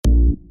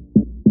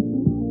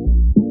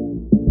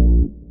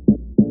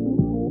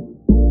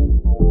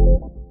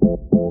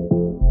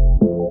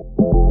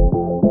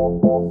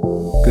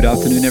Good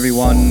afternoon,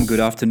 everyone. Good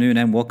afternoon,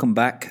 and welcome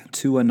back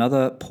to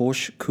another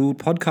Porsche Cooled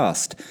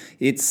podcast.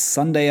 It's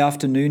Sunday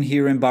afternoon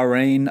here in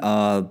Bahrain.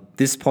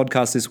 This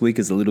podcast this week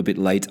is a little bit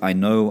late. I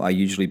know I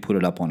usually put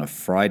it up on a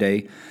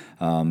Friday.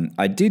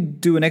 I did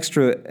do an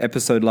extra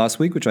episode last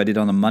week, which I did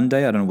on a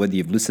Monday. I don't know whether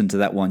you've listened to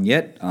that one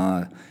yet.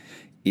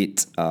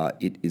 It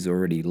is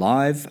already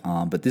live,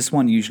 but this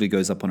one usually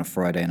goes up on a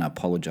Friday, and I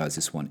apologize,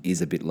 this one is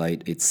a bit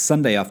late. It's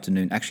Sunday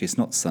afternoon. Actually, it's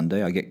not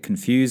Sunday. I get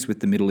confused with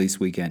the Middle East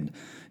weekend,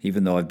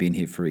 even though I've been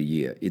here for a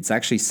year. It's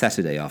actually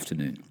Saturday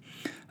afternoon.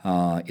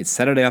 It's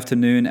Saturday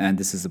afternoon, and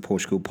this is the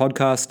Porsche Cool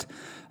podcast.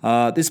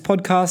 This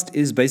podcast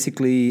is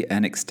basically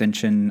an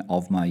extension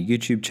of my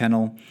YouTube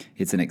channel.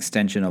 It's an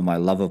extension of my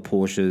love of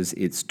Porsches.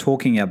 It's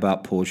talking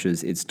about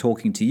Porsches. It's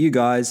talking to you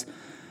guys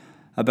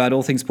about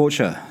all things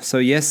Porsche. So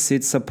yes,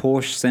 it's a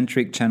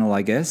Porsche-centric channel,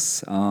 I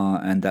guess,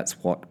 and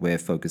that's what we're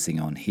focusing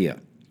on here.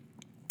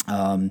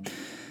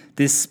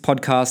 This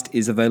podcast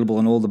is available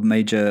on all the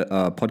major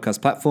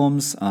podcast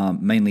platforms,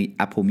 mainly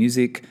Apple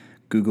Music,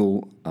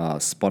 Google,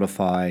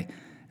 Spotify,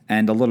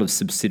 and a lot of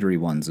subsidiary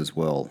ones as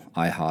well.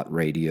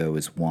 iHeartRadio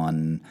is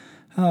one.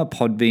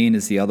 Podbean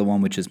is the other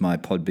one, which is my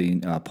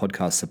Podbean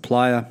podcast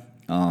supplier.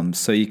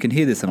 So you can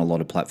hear this on a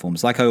lot of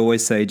platforms. Like I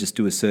always say, just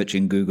do a search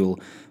in Google,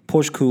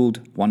 Porsche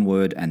Cooled, one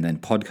word, and then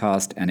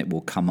podcast, and it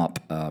will come up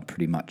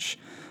pretty much.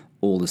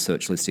 All the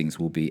search listings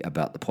will be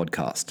about the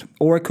podcast.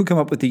 Or it could come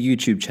up with the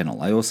YouTube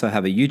channel. I also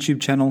have a YouTube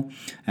channel,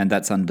 and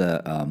that's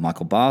under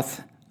Michael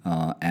Barth.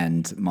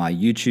 And my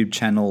YouTube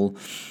channel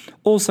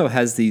also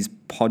has these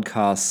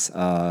podcasts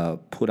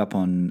put up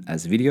on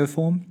as video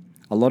form.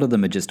 A lot of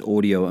them are just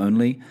audio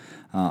only.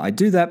 I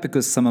do that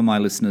because some of my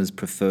listeners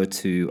prefer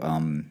to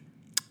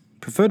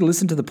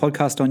listen to the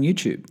podcast on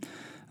YouTube,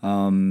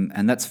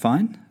 and that's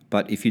fine.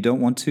 But if you don't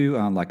want to,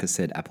 like I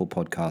said, Apple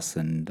Podcasts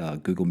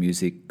and Google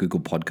Music, Google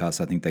Podcasts,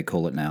 I think they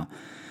call it now,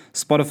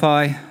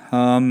 Spotify,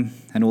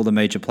 and all the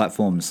major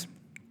platforms.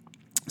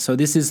 So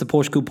this is the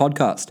Porsche Cool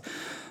podcast.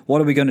 What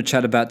are we going to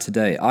chat about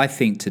today? I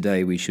think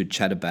today we should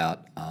chat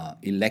about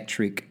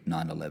electric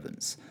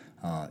 911s.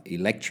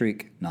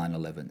 Electric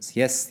 911s.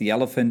 Yes, the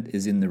elephant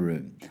is in the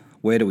room.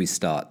 Where do we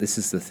start? This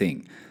is the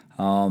thing.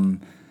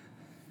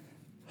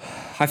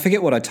 I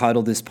forget what I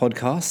titled this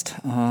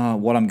podcast.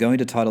 What I'm going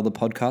to title the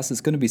podcast is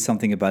going to be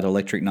something about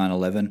electric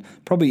 911.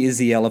 Probably is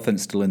the elephant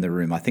still in the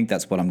room. I think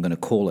that's what I'm going to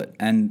call it.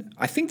 And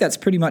I think that's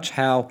pretty much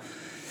how...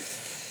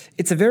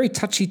 It's a very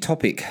touchy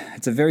topic.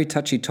 It's a very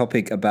touchy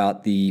topic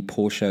about the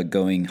Porsche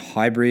going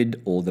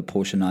hybrid, or the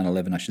Porsche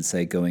 911, I should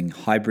say, going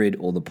hybrid,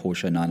 or the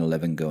Porsche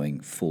 911 going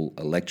full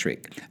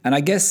electric. And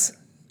I guess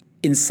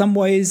in some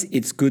ways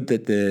it's good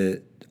that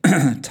the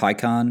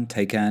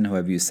Taycan,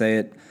 however you say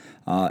it,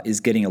 is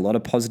getting a lot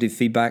of positive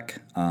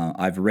feedback.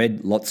 I've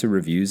read lots of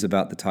reviews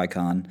about the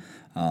Taycan.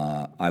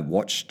 I've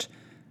watched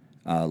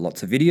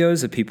lots of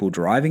videos of people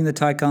driving the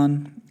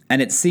Taycan.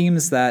 And it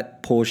seems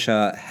that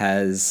Porsche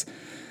has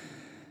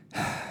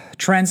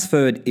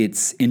transferred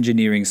its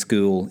engineering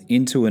school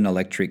into an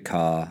electric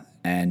car,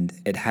 and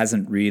it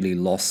hasn't really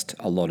lost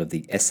a lot of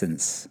the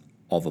essence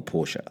of a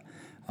Porsche.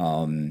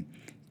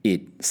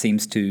 It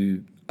seems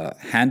to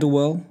handle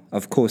well.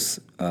 Of course,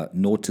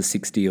 0 to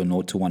 60 or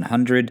 0 to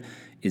 100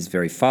 is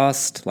very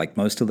fast, like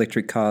most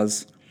electric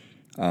cars.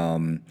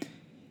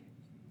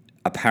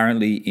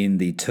 Apparently in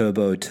the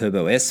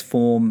Turbo S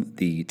form,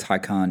 the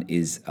Taycan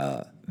is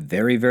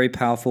very, very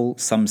powerful.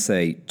 Some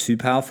say too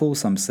powerful.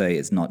 Some say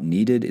it's not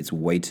needed. It's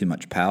way too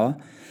much power.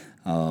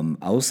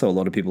 Also, a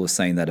lot of people are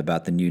saying that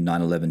about the new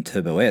 911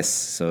 Turbo S.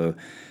 So,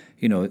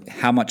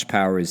 how much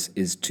power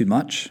is too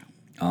much?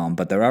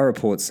 But there are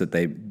reports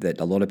that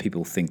a lot of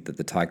people think that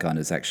the Taycan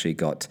has actually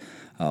got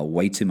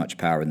way too much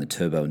power in the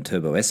Turbo and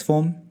Turbo S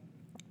form.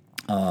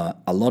 A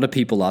lot of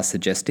people are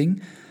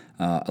suggesting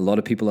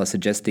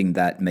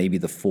that maybe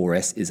the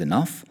 4S is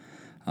enough.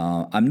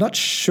 I'm not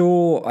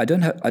sure. I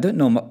don't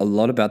know a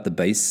lot about the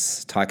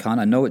base Taycan.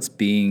 I know it's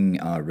being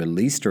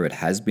released, or it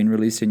has been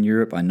released in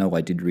Europe. I know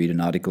I did read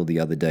an article the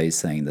other day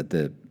saying that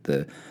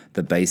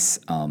the base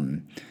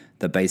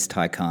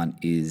Taycan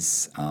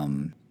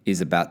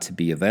is about to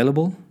be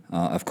available.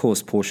 Of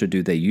course, Porsche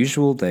do their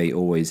usual. They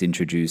always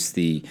introduce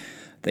the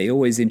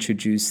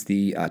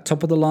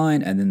top of the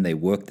line, and then they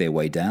work their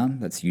way down.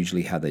 That's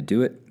usually how they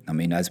do it. I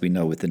mean, as we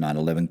know with the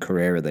 911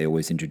 Carrera, they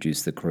always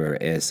introduce the Carrera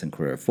S and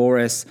Carrera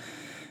 4S.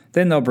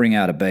 Then they'll bring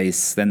out a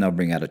base, then they'll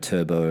bring out a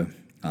turbo.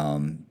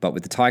 But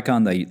with the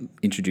Taycan, they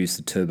introduced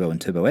the Turbo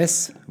and Turbo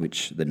S,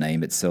 which the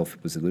name itself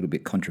was a little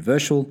bit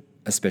controversial,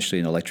 especially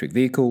in an electric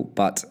vehicle,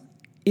 but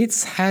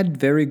it's had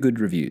very good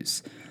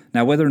reviews.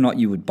 Now, whether or not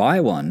you would buy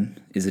one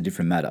is a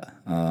different matter.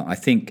 I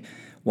think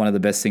one of the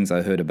best things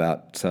I heard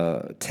about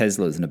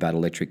Teslas and about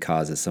electric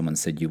cars is someone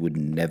said you would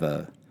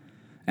never...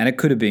 And it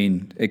could have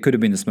been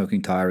the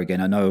Smoking Tire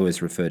again. I know I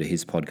always refer to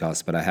his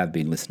podcast, but I have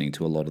been listening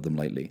to a lot of them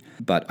lately.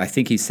 But I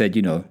think he said,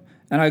 and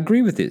I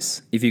agree with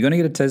this. If you're going to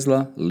get a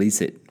Tesla, lease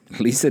it.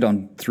 Lease it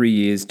on 3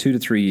 years, 2 to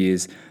 3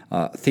 years.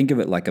 Think of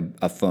it like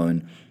a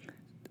phone.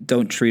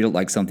 Don't treat it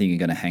like something you're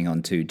going to hang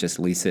on to. Just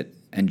lease it,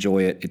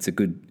 enjoy it.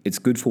 It's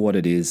good for what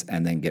it is,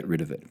 and then get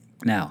rid of it.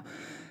 Now,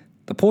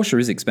 The Porsche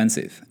is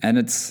expensive, and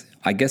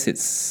I guess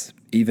it's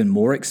even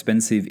more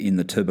expensive in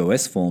the Turbo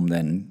S form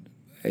than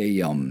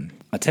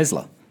a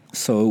Tesla.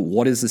 So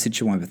what is the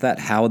situation with that?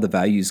 How are the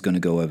values going to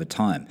go over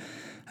time?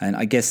 And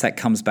I guess that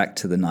comes back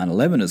to the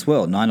 911 as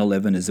well.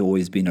 911 has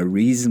always been a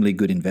reasonably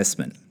good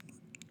investment.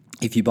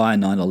 If you buy a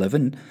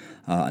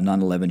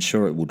 911,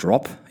 sure, it will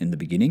drop in the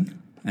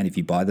beginning. And if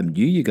you buy them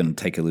new, you're going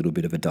to take a little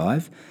bit of a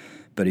dive.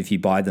 But if you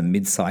buy them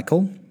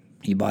mid-cycle,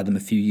 you buy them a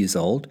few years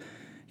old,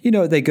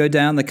 they go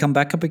down, they come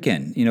back up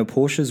again.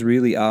 Porsches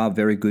really are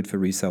very good for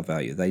resale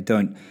value. They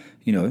don't,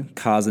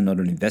 cars are not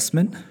an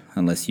investment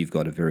unless you've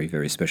got a very,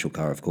 very special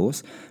car, of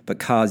course. But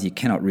cars, you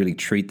cannot really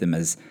treat them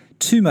as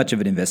too much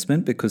of an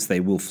investment because they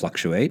will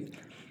fluctuate.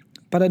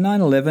 But a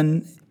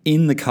 911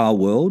 in the car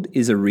world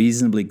is a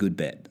reasonably good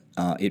bet.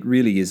 It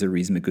really is a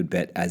reasonably good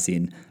bet, as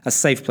in a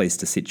safe place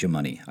to sit your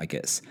money, I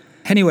guess.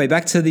 Anyway,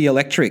 back to the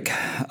electric.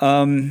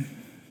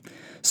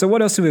 So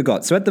what else have we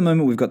got? So at the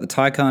moment, we've got the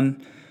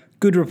Taycan.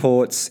 Good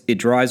reports. It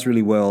drives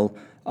really well.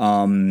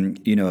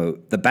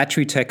 The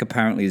battery tech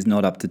apparently is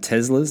not up to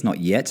Tesla's, not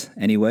yet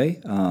anyway.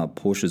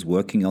 Porsche's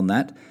working on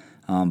that.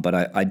 But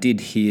I did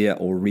hear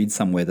or read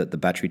somewhere that the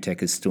battery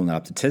tech is still not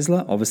up to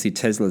Tesla. Obviously,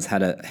 Tesla's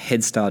had a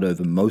head start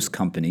over most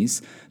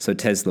companies, so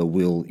Tesla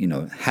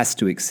has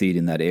to exceed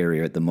in that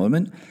area at the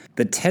moment.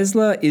 The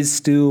Tesla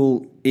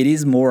it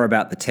is more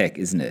about the tech,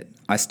 isn't it?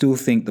 I still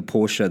think the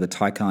Porsche, the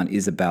Taycan,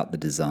 is about the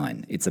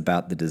design. It's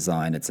about the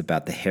design. It's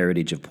about the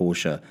heritage of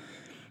Porsche.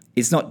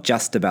 It's not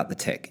just about the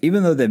tech.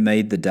 Even though they've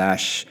made the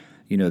dash,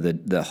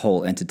 the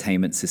whole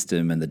entertainment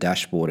system and the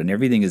dashboard and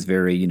everything is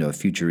very,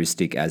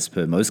 futuristic as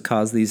per most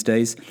cars these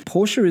days.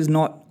 Porsche is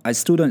not, I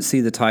still don't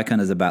see the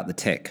Taycan as about the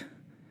tech.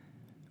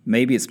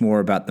 Maybe it's more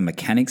about the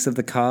mechanics of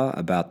the car,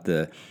 I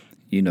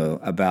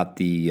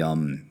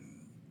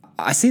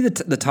see the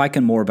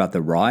Taycan more about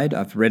the ride.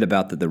 I've read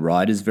about that the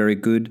ride is very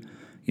good.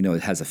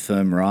 It has a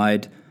firm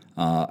ride.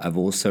 I've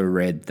also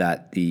read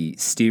that the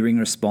steering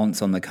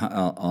response on the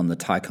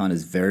Taycan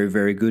is very,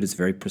 very good. It's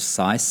very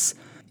precise.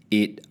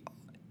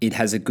 It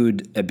has a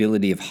good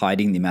ability of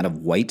hiding the amount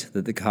of weight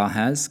that the car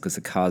has,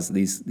 because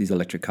these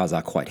electric cars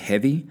are quite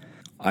heavy.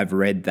 I've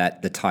read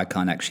that the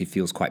Taycan actually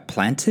feels quite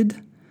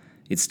planted.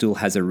 It still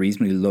has a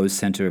reasonably low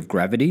center of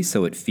gravity,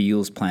 so it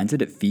feels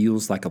planted. It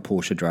feels like a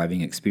Porsche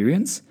driving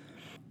experience.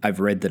 I've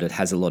read that it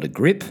has a lot of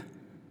grip.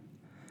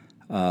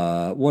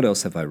 What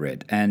else have I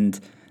read? And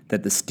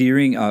that the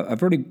steering,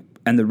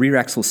 and the rear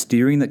axle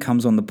steering that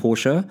comes on the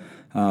Porsche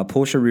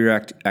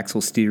rear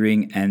axle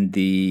steering, and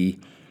the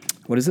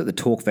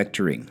torque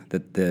vectoring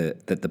that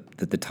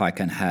the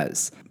Taycan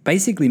has,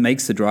 basically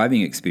makes the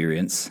driving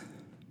experience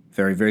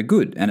very, very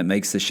good, and it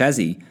makes the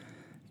chassis,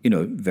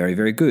 very,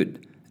 very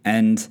good.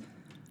 And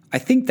I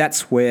think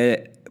that's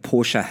where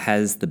Porsche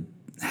has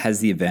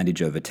the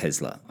advantage over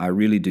Tesla. I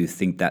really do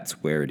think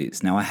that's where it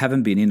is. Now, I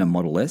haven't been in a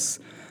Model S.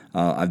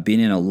 I've been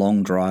in a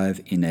long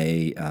drive in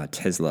a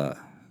Tesla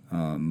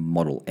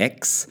Model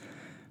X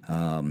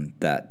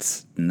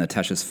that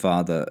Natasha's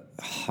father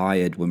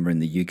hired when we were in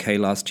the UK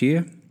last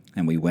year.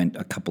 And we went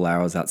a few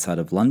hours outside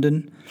of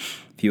London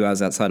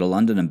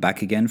and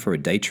back again for a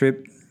day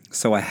trip.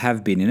 So I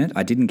have been in it.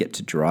 I didn't get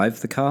to drive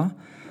the car,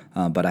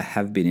 but I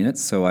have been in it.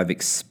 So I've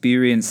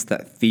experienced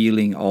that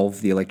feeling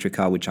of the electric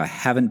car, which I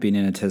haven't been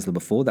in a Tesla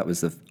before. That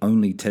was the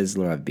only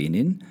Tesla I've been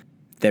in.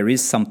 There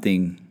is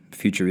something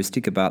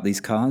futuristic about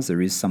these cars.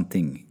 There is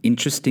something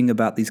interesting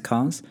about these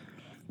cars.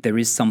 There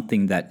is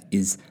something that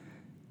is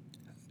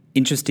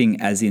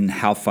interesting as in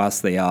how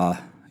fast they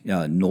are,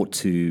 0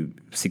 to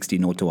 60,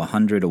 0 to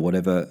 100 or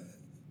whatever,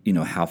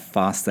 how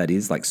fast that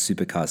is, like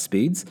supercar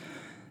speeds.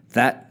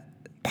 That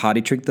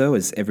party trick, though,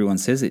 as everyone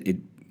says, it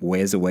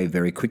wears away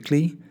very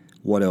quickly.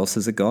 What else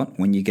has it got?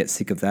 When you get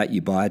sick of that,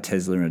 you buy a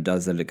Tesla and it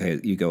does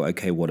that. You go,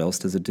 okay, what else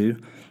does it do?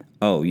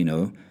 Oh,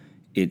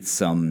 it's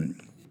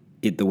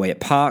the way it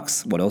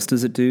parks. What else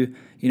does it do?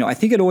 I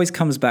think it always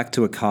comes back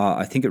to a car.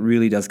 I think it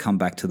really does come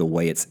back to the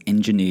way it's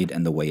engineered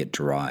and the way it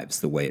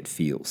drives, the way it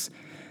feels.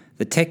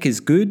 The tech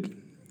is good,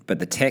 but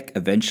the tech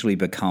eventually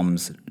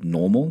becomes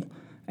normal,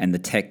 and the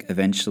tech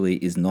eventually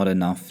is not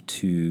enough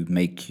to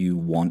make you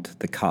want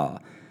the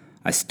car.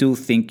 I still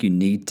think you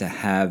need to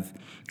have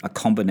a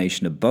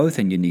combination of both,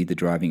 and you need the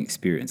driving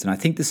experience. And I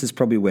think this is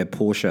probably where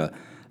Porsche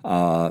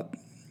are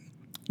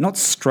not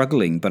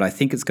struggling, but I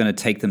think it's going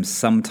to take them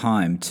some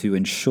time to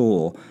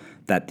ensure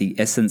that the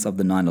essence of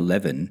the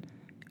 911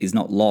 is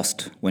not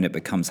lost when it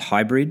becomes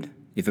hybrid.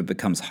 If it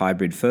becomes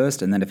hybrid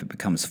first, and then if it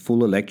becomes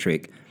full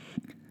electric,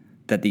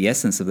 that the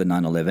essence of the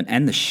 911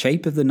 and the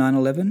shape of the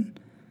 911,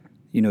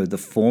 the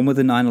form of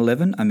the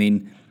 911. I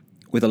mean,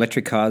 with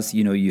electric cars,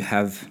 you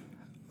have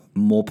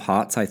more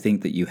parts, I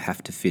think, that you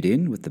have to fit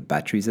in with the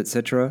batteries,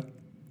 etc.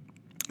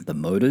 The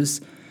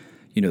motors,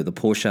 the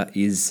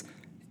Porsche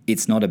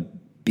it's not a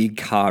big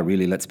car,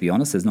 really, let's be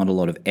honest. There's not a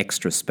lot of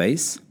extra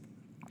space.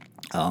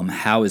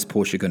 How is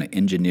Porsche going to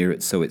engineer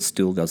it so it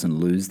still doesn't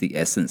lose the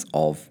essence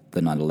of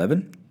the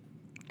 911?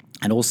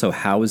 And also,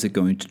 how is it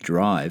going to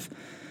drive?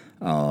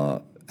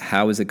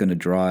 How is it going to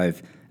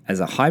drive as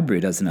a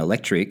hybrid, as an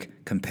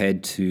electric,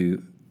 compared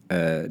to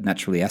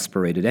naturally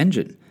aspirated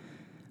engine.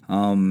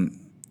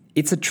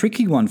 It's a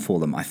tricky one for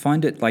them. I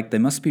find it like they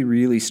must be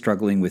really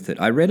struggling with it.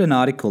 I read an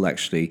article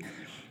actually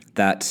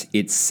that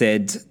it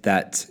said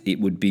that it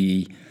would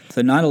be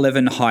the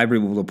 911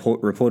 hybrid will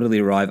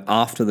reportedly arrive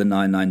after the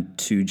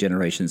 992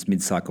 generation's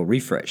mid-cycle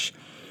refresh.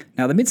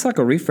 Now, the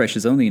mid-cycle refresh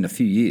is only in a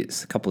few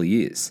years, a couple of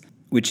years,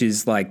 which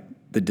is like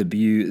the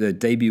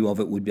debut of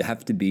it would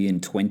have to be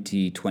in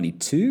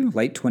 2022,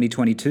 late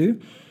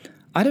 2022.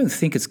 I don't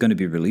think it's going to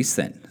be released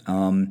then.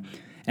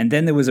 And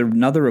then there was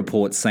another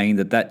report saying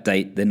that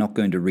date, they're not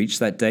going to reach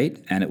that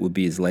date, and it would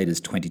be as late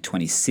as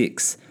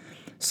 2026.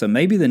 So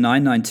maybe the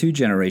 992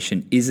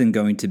 generation isn't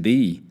going to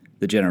be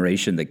the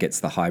generation that gets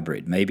the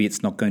hybrid. Maybe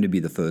it's not going to be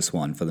the first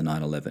one for the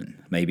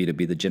 911. Maybe it'll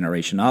be the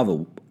generation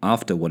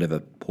after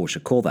whatever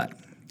Porsche call that.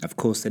 Of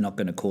course, they're not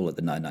going to call it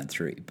the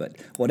 993, but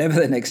whatever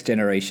the next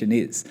generation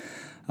is.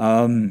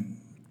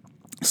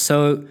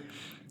 So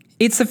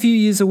it's a few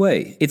years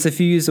away.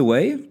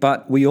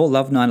 But we all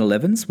love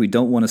 911s. We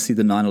don't want to see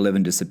the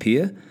 911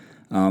 disappear.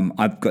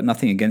 I've got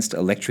nothing against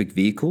electric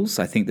vehicles.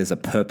 I think there's a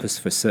purpose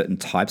for certain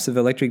types of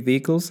electric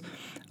vehicles.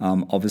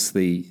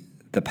 Obviously,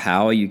 the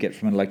power you get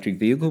from an electric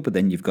vehicle, but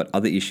then you've got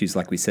other issues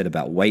like we said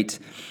about weight,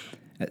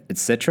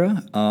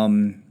 etc.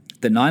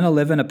 The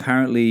 911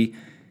 apparently,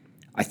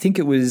 I think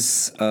it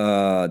was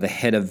the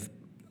head of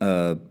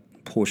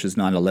Porsche's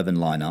 911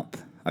 lineup.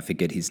 I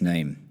forget his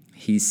name.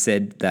 He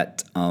said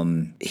that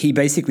he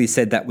basically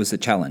said that was a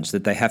challenge,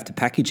 that they have to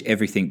package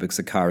everything because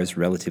the car is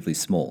relatively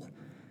small.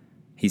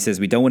 He says,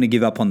 we don't want to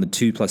give up on the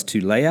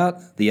 2+2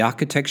 layout, the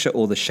architecture,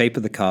 or the shape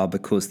of the car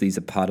because these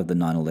are part of the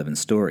 911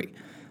 story.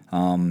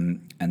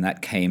 And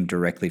that came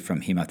directly from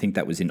him. I think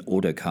that was in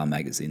Autocar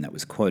magazine that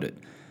was quoted.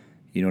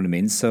 You know what I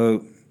mean?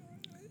 So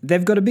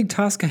they've got a big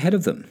task ahead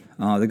of them.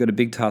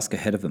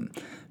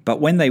 But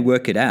when they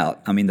work it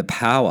out, I mean, the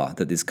power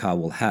that this car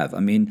will have, I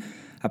mean,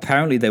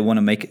 apparently they want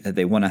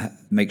to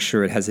make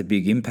sure it has a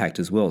big impact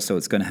as well. So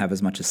it's going to have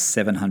as much as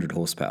 700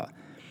 horsepower.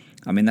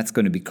 I mean, that's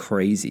going to be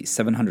crazy,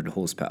 700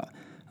 horsepower.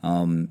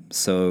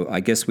 So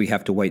I guess we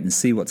have to wait and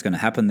see what's going to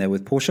happen there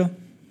with Porsche.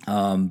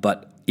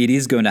 But it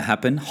is going to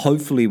happen.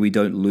 Hopefully we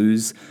don't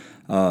lose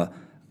the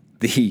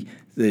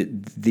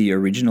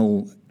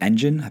original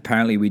engine.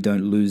 Apparently we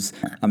don't lose.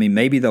 I mean,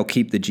 maybe they'll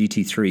keep the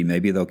GT3.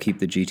 Maybe they'll keep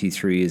the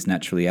GT3 as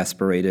naturally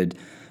aspirated,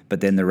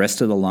 but then the rest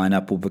of the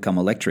lineup will become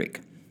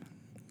electric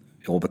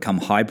or become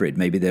hybrid.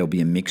 Maybe there'll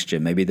be a mixture.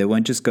 Maybe they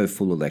won't just go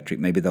full electric.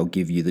 Maybe they'll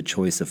give you the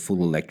choice of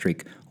full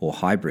electric or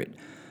hybrid.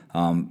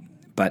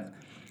 But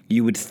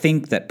you would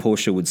think that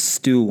Porsche would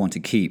still want to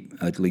keep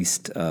at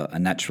least a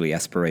naturally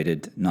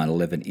aspirated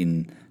 911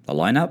 in the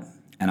lineup.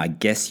 And I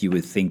guess you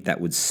would think that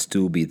would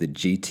still be the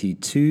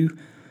GT2,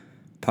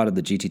 part of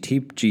the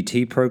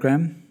GT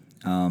program.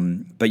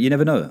 But you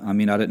never know. I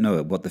mean, I don't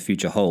know what the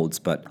future holds,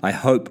 but I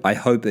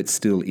hope it's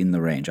still in the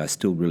range. I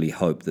still really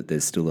hope that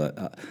there's still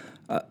a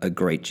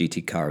great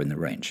GT car in the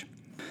range.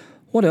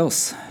 What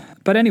else?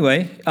 But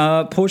anyway,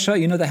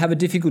 Porsche, they have a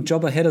difficult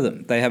job ahead of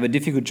them. They have a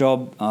difficult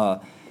job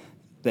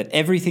that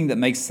everything that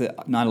makes the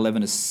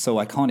 911 is so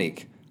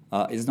iconic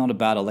is not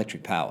about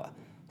electric power.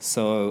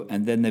 So,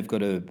 and then they've got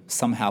to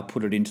somehow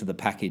put it into the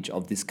package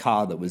of this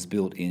car that was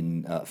built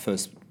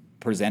first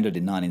presented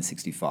in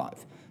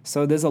 1965.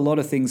 So there's a lot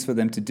of things for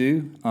them to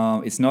do.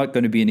 It's not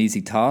going to be an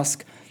easy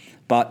task,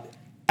 but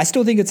I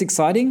still think it's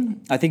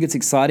exciting. I think it's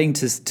exciting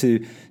to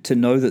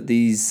know that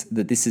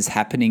this is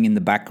happening in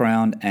the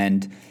background,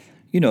 and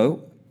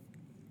you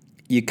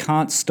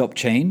can't stop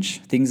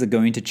change. Things are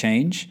going to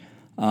change.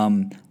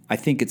 I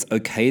think it's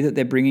okay that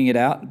they're bringing it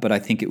out, but I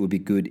think it would be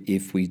good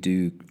if we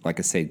do, like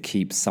I said,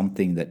 keep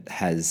something that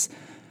has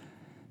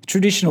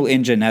traditional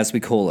engine, as we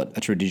call it,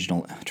 a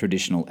traditional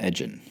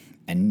engine.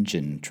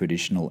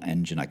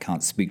 I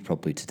can't speak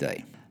properly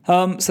today.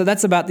 So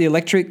that's about the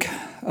electric.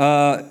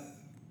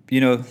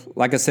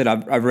 Like I said,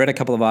 I've read a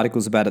couple of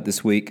articles about it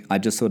this week. I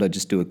just thought I'd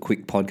just do a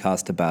quick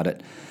podcast about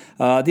it.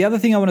 The other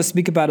thing I want to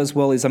speak about as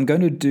well is I'm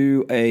going to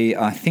do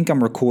I think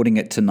I'm recording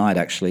it tonight,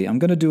 actually. I'm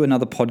going to do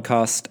another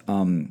podcast.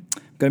 I'm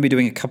going to be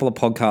doing a couple of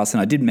podcasts, and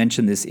I did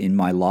mention this in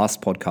my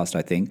last podcast,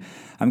 I think.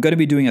 I'm going to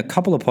be doing a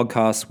couple of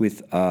podcasts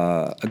with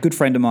a good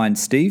friend of mine,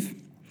 Steve.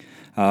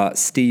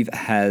 Steve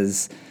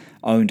has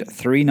owned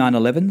 3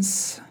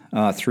 911s.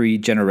 3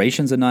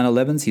 generations of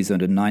 911s. He's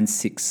owned a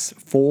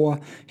 964,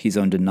 he's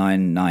owned a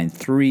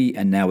 993,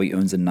 and now he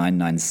owns a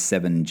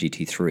 997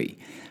 GT3.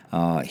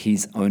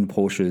 He's owned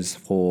Porsches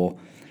for,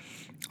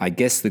 I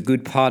guess, the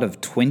good part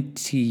of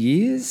 20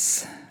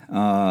 years.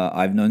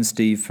 I've known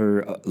Steve for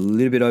a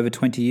little bit over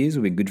 20 years.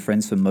 We've been good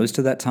friends for most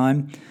of that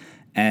time.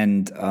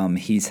 And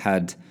he's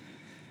had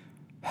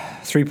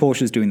 3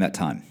 Porsches during that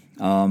time.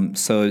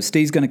 So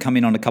Steve's going to come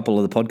in on a couple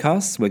of the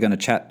podcasts. We're going to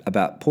chat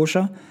about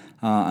Porsche.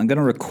 I'm going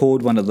to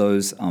record one of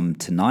those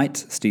tonight.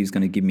 Steve's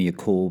going to give me a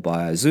call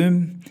via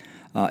Zoom.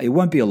 It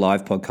won't be a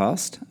live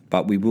podcast,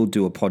 but we will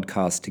do a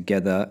podcast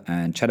together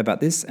and chat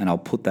about this, and I'll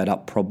put that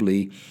up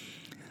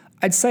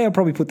I'd say I'll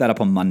probably put that up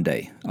on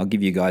Monday. I'll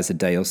give you guys a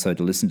day or so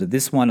to listen to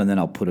this one, and then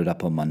I'll put it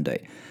up on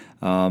Monday.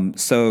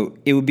 So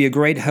it would be a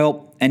great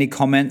help any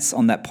comments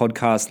on that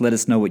podcast. Let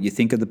us know what you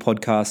think of the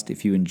podcast.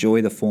 If you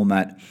enjoy the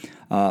format,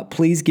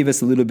 please give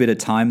us a little bit of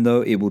time,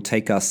 though. It will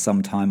take us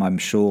some time, I'm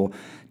sure,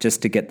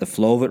 just to get the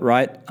flow of it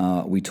right.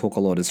 We talk a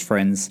lot as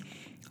friends.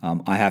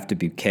 I have to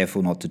be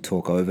careful not to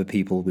talk over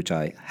people, which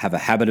I have a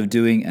habit of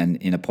doing. And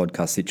in a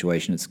podcast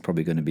situation, it's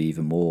probably going to be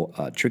even more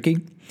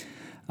tricky.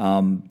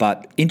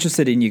 But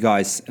interested in you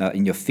guys,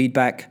 in your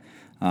feedback.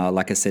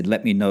 Like I said,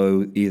 let me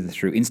know either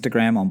through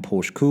Instagram on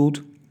Porsche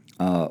Cooled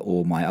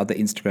or my other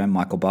Instagram,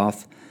 Michael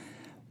Barth,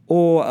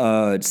 or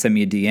send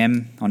me a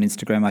DM on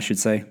Instagram, I should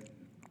say.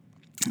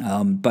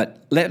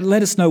 But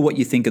let us know what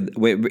you think.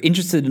 We're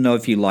interested to know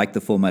if you like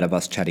the format of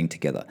us chatting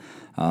together.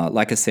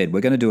 Like I said,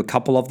 we're going to do a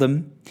couple of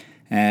them,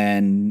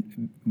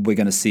 and we're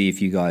going to see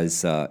if you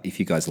guys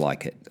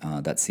like it.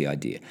 That's the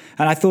idea.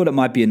 And I thought it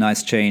might be a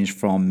nice change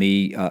from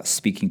me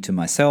speaking to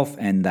myself,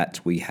 and that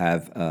we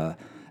have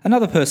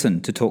another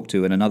person to talk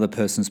to, and another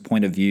person's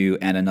point of view,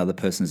 and another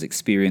person's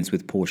experience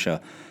with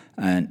Porsche.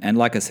 And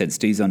like I said,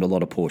 Steve's owned a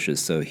lot of Porsches,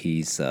 so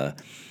he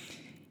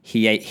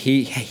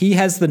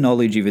has the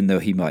knowledge, even though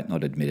he might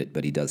not admit it,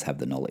 but he does have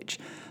the knowledge.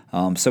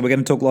 So we're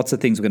going to talk lots of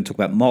things. We're going to talk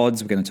about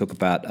mods. We're going to talk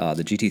about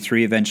the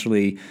GT3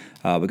 eventually.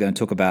 We're going to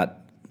talk about,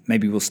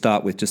 maybe we'll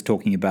start with just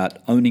talking about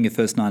owning your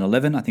first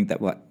 911. I think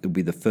that will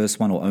be the first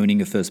one, or owning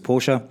your first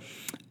Porsche.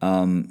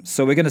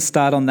 So we're going to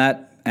start on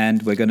that,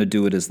 and we're going to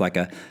do it as like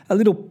a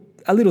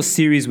little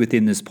series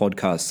within this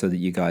podcast, so that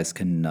you guys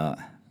can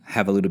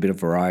have a little bit of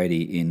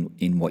variety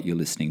in what you're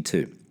listening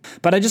to.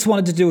 But I just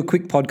wanted to do a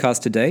quick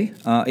podcast today.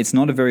 It's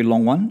not a very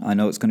long one. I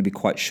know it's going to be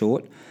quite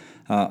short.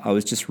 I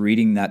was just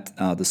reading that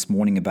this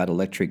morning about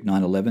electric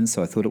 911,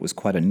 so I thought it was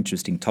quite an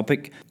interesting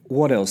topic.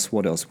 What else?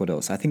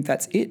 I think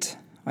that's it.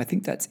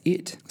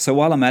 So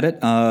while I'm at it,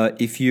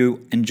 if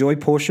you enjoy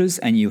Porsches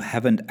and you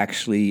haven't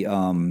actually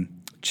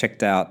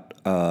checked out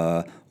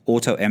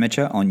Auto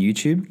Amateur on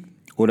YouTube,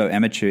 Auto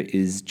Amateur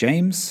is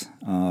James.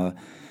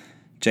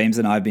 James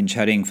and I have been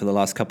chatting for the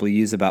last couple of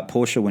years about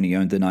Porsche when he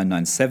owned the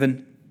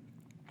 997.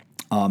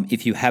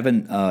 If you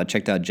haven't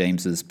checked out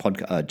James's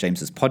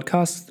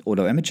podcast,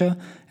 Auto Amateur,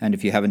 and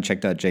if you haven't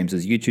checked out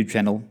James's YouTube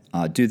channel,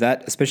 do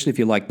that, especially if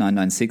you like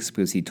 996,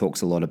 because he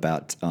talks a lot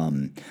about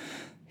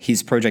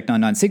his Project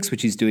 996,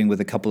 which he's doing with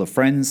a couple of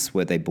friends,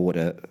 where they bought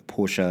a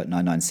Porsche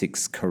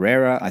 996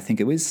 Carrera, I think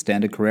it was,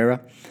 standard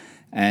Carrera,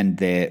 and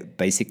they're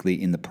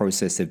basically in the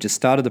process, they've just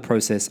started the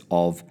process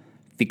of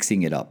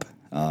fixing it up,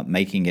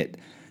 making it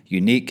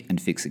unique and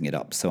fixing it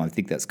up. So I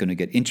think that's going to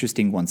get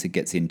interesting once it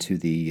gets into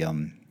the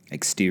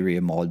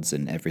exterior mods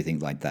and everything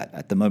like that.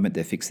 At the moment,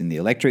 they're fixing the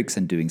electrics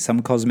and doing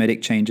some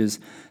cosmetic changes.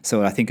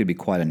 So I think it'd be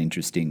quite an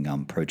interesting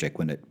project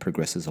when it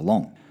progresses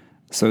along.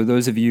 So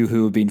those of you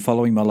who have been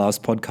following my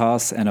last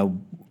podcast and are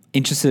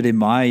interested in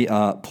my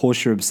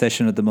Porsche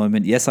obsession at the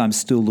moment, yes, I'm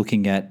still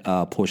looking at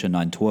Porsche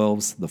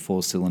 912s, the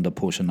four-cylinder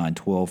Porsche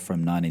 912 from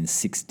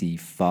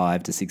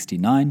 1965 to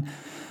 69.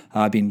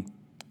 I've been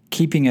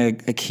keeping a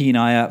keen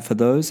eye out for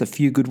those. A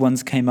few good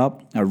ones came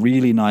up. A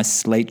really nice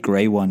slate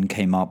grey one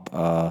came up.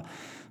 I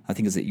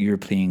think it's at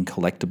European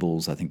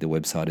Collectibles, I think the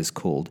website is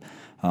called.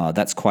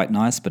 That's quite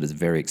nice, but it's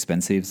very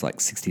expensive. It's like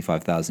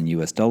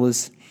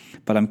 $65,000.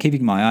 But I'm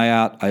keeping my eye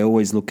out. I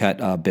always look at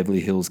Beverly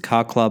Hills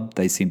Car Club.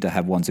 They seem to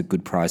have ones at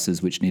good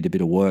prices, which need a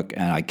bit of work.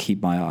 And I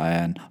keep my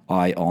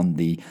eye on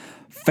the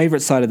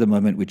favorite site at the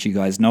moment, which you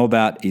guys know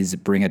about, is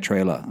Bring a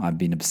Trailer. I've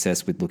been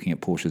obsessed with looking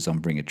at Porsches on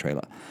Bring a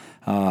Trailer.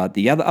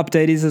 The other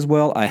update is as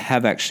well, I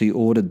have actually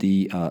ordered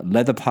the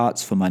leather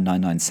parts for my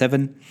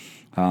 997.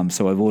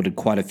 So I've ordered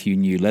quite a few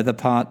new leather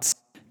parts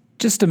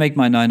just to make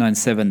my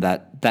 997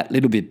 that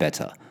little bit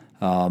better.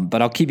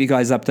 But I'll keep you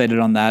guys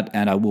updated on that,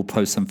 and I will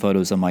post some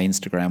photos on my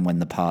Instagram when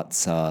the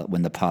parts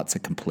are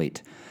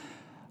complete.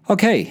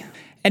 Okay.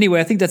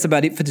 Anyway, I think that's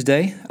about it for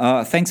today.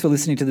 Thanks for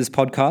listening to this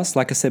podcast.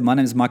 Like I said, my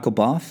name is Michael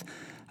Barth.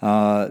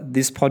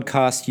 This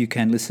podcast you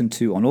can listen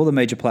to on all the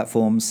major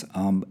platforms.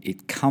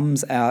 It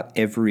comes out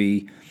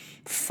every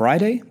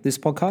Friday, this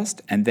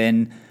podcast, and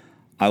then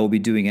I will be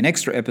doing an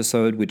extra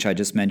episode, which I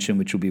just mentioned,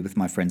 which will be with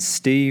my friend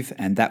Steve,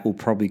 and that will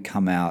probably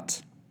come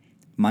out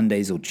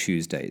Mondays or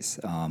Tuesdays.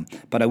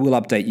 But I will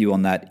update you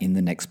on that in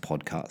the next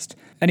podcast.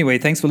 Anyway,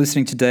 thanks for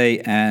listening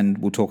today, and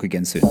we'll talk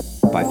again soon.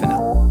 Bye for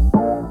now.